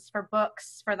recommendations for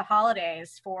books for the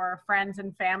holidays for friends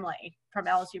and family from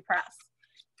LSU Press.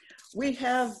 We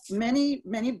have many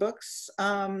books,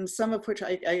 some of which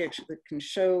I actually can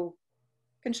show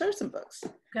some books.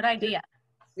 Good idea.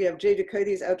 We have J.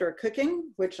 Ducote's Outdoor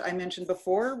Cooking, which I mentioned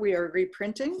before. We are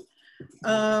reprinting.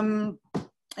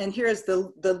 And here's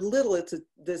the little,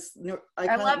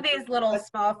 I love these little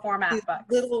small format books.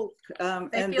 Little,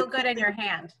 they feel good in your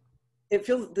hand. It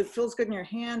feels good in your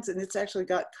hands, and it's actually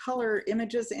got color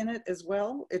images in it as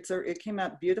well. It came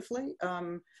out beautifully.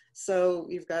 So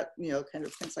you've got, you know, kind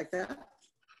of things like that.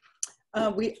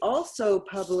 We also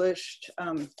published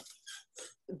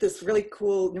this really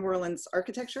cool New Orleans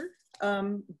architecture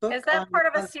book. Is that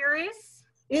part of a series?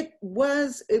 They were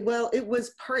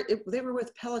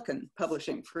with Pelican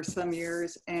Publishing for some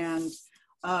years, and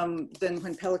then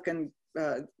when Pelican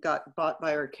got bought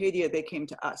by Arcadia, they came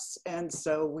to us, and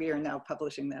so we are now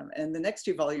publishing them. And the next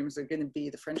 2 volumes are going to be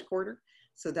the French Quarter,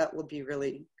 so that will be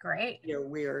really great. You know,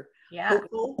 we are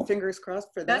hopeful, fingers crossed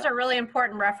for that. Those are really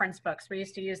important reference books. We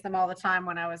used to use them all the time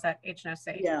when I was at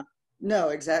HNOC. Yeah, no,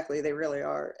 exactly, they really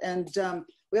are. And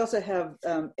we also have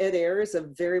Ed Ayers, a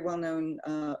very well-known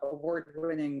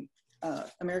award-winning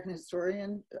American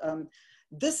historian.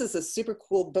 This is a super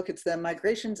cool book. It's the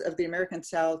Migrations of the American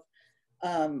South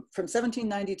from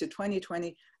 1790 to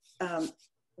 2020.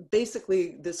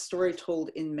 Basically, this story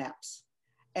told in maps.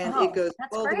 And it goes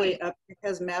all the way up. It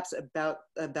has maps about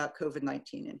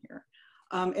COVID-19 in here.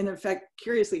 And in fact,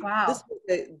 curiously, wow.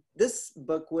 this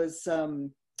book was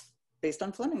based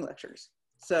on Fleming lectures.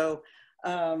 So,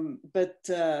 it's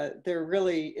a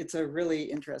really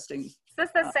interesting. Is this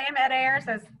the same Ed Ayers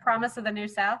as Promise of the New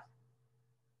South?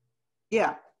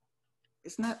 Yeah,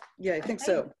 isn't that? Yeah, I think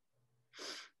so.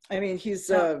 I mean, he's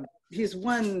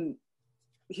won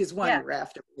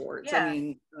raft of awards. Yeah. I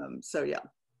mean, so yeah.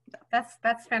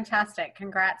 That's fantastic.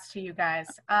 Congrats to you guys.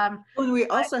 And we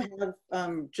also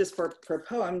have just for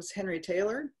poems, Henry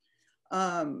Taylor.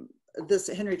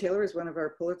 Henry Taylor is one of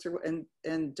our Pulitzer,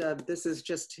 and this is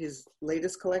just his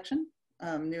latest collection,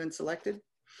 new and selected.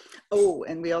 Oh,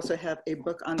 and we also have a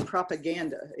book on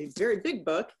propaganda, a very big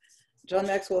book, John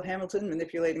Maxwell Hamilton,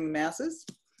 Manipulating the Masses.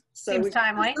 So seems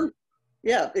timely.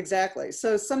 Yeah, exactly.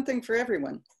 So something for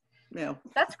everyone. Yeah.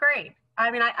 That's great. I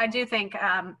mean, I do think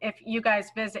if you guys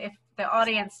visit, if the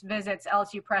audience visits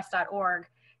lsupress.org,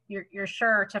 you're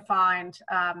sure to find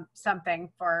something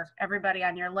for everybody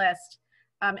on your list.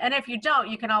 And if you don't,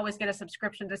 you can always get a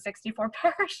subscription to 64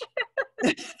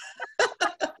 Parishes.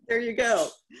 There you go.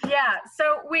 Yeah,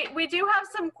 so we do have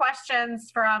some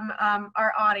questions from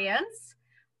our audience.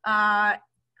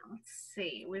 Let's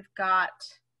see, we've got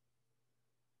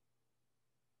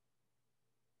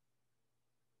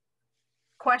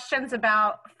questions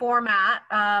about format,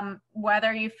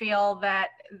 whether you feel that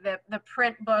the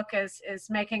print book is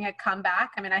making a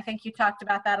comeback. I mean, I think you talked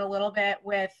about that a little bit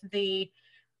with the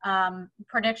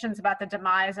predictions about the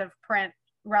demise of print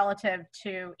relative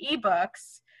to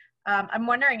ebooks. I'm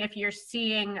wondering if you're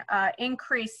seeing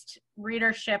increased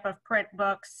readership of print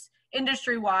books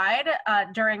industry-wide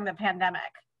during the pandemic.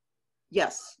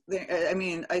 Yes, I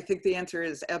mean, I think the answer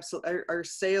is absolutely. Our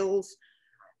sales,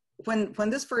 when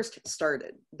this first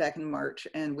started back in March,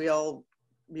 and we all,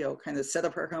 you know, kind of set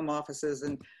up our home offices,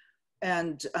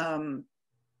 and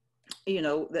you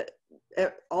know,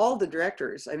 all the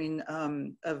directors, I mean,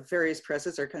 of various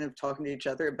presses are kind of talking to each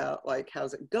other about like,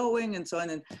 how's it going and so on.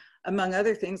 And among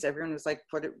other things, everyone was like,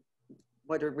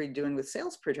 what are we doing with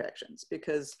sales projections?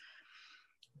 Because,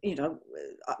 you know,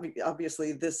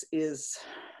 obviously this is,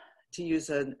 to use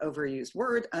an overused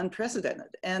word,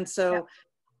 unprecedented. And so,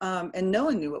 and no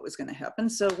one knew what was going to happen.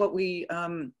 So what we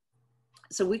kind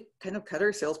of cut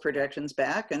our sales projections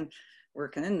back, and we're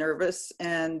kind of nervous.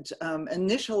 And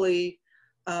initially,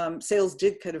 sales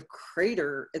did kind of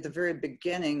crater at the very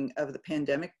beginning of the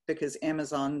pandemic because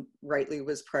Amazon rightly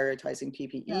was prioritizing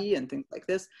PPE and things like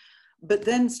this. But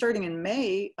then starting in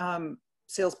May,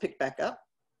 sales picked back up.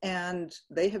 and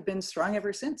they have been strong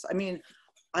ever since. I mean,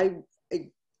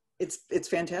 it's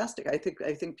fantastic. I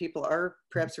think people are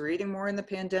perhaps reading more in the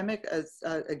pandemic, as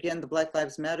again, the Black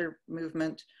Lives Matter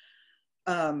movement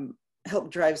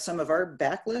helped drive some of our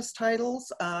backlist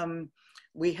titles.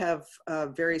 We have a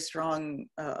very strong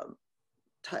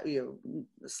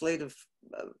slate of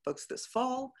books this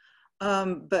fall,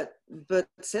 but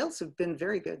sales have been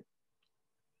very good.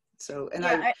 So, and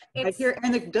yeah, I hear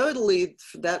anecdotally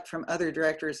that from other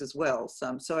directors as well.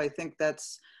 So I think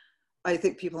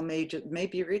people may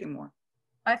be reading more.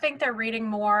 I think they're reading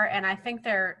more, and I think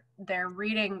they're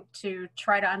reading to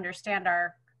try to understand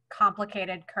our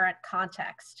complicated current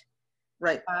context.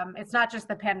 Right. It's not just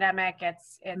the pandemic.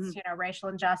 It's racial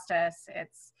injustice.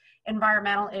 It's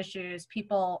environmental issues.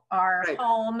 People are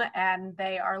home and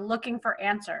they are looking for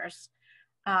answers.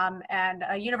 And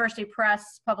a university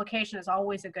press publication is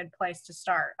always a good place to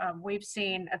start. We've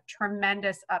seen a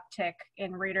tremendous uptick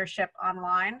in readership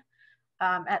online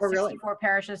at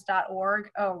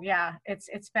 64parishes.org. Oh yeah, it's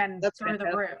been through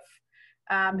the roof.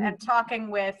 And talking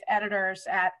with editors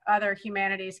at other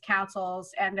humanities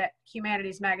councils and at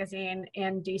Humanities Magazine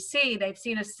in DC, they've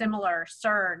seen a similar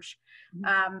surge.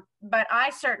 But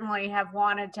I certainly have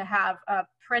wanted to have a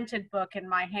printed book in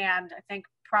my hand. I think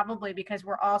probably because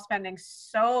we're all spending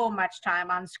so much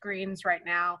time on screens right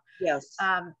now. Yes.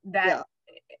 That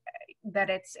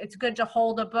it's good to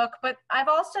hold a book. But I've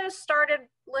also started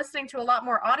listening to a lot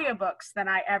more audiobooks than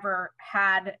I ever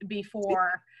had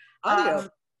before. Audio.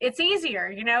 It's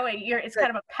easier, it's kind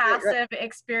of a passive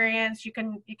experience. You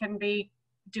can be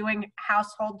doing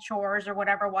household chores or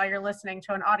whatever while you're listening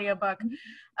to an audiobook.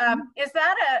 Is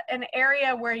that an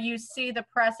area where you see the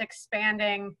press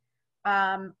expanding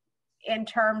in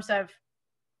terms of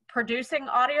producing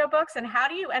audiobooks? And how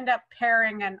do you end up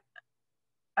pairing a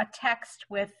text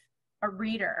with a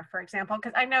reader, for example?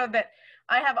 Because I know that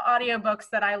I have audiobooks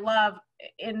that I love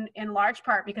in large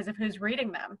part because of who's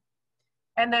reading them.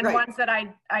 And then ones that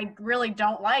I really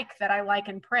don't like that I like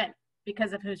in print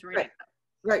because of who's reading them.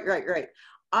 Right.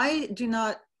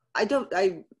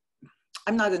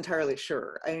 I'm not entirely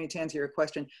sure. I mean, to answer your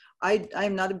question,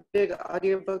 I'm not a big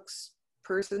audiobooks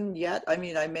person yet. I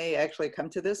mean, I may actually come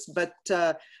to this, but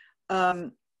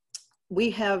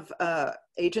we have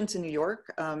agents in New York,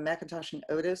 McIntosh and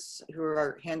Otis,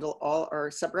 who handle all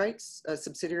our sub-rights,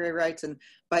 subsidiary rights. And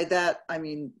by that, I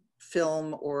mean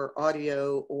film or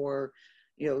audio or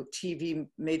TV,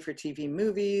 made for TV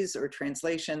movies or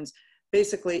translations,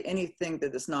 basically anything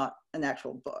that is not an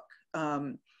actual book,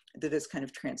 that is kind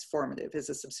of transformative is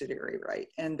a subsidiary right.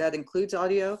 And that includes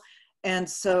audio. And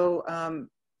so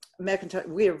McIntosh,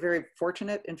 we are very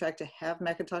fortunate, in fact, to have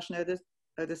McIntosh and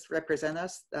Otis represent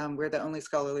us. We're the only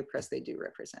scholarly press they do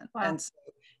represent. Wow. And so,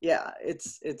 yeah,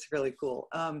 it's really cool.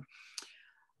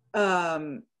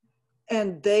 And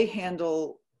they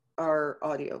handle our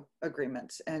audio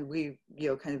agreements, and we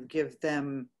kind of give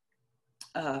them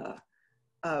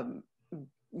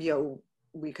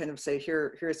we kind of say,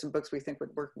 here are some books we think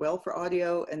would work well for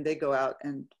audio, and they go out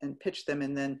and pitch them,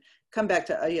 and then come back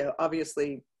to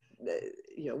obviously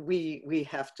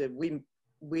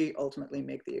we ultimately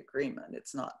make the agreement.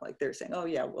 It's not like they're saying, oh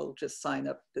yeah, we'll just sign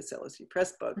up this LSU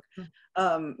press book.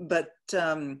 But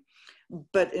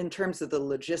in terms of the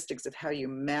logistics of how you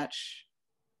match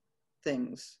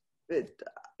things,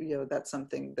 that's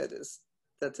something that's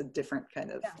a different kind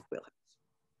of wheelhouse.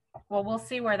 Well, we'll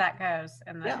see where that goes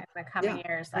in the coming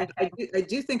years. I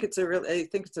do think it's a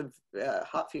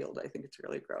hot field. I think it's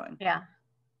really growing. Yeah,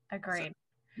 agreed.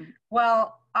 So,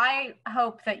 well, I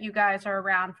hope that you guys are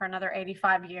around for another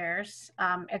 85 years.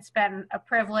 It's been a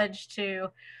privilege to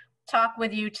talk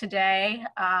with you today.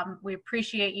 We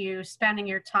appreciate you spending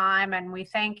your time, and we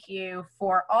thank you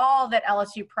for all that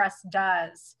LSU Press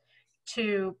does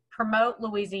to promote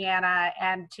Louisiana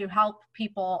and to help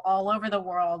people all over the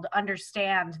world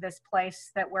understand this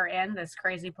place that we're in, this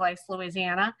crazy place,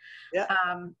 Louisiana. Yeah.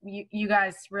 You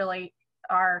guys really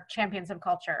are champions of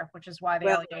culture, which is why the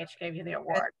LEH gave you the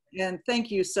award. And thank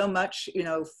you so much,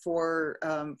 for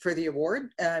the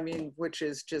award. I mean, which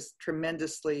is just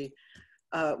tremendously,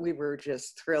 we were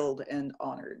just thrilled and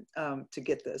honored to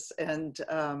get this.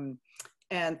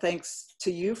 And thanks to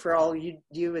you for all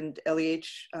you and LEH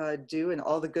do, and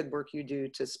all the good work you do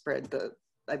to spread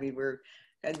we're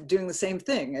doing the same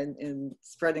thing in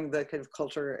spreading the kind of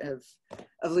culture of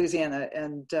Louisiana.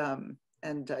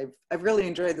 And I've really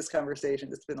enjoyed this conversation.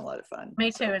 It's been a lot of fun.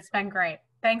 Me too. It's been great.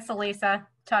 Thanks, Alisa.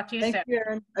 Talk to you soon. Thank you,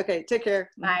 Erin. Okay, take care.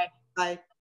 Bye. Bye.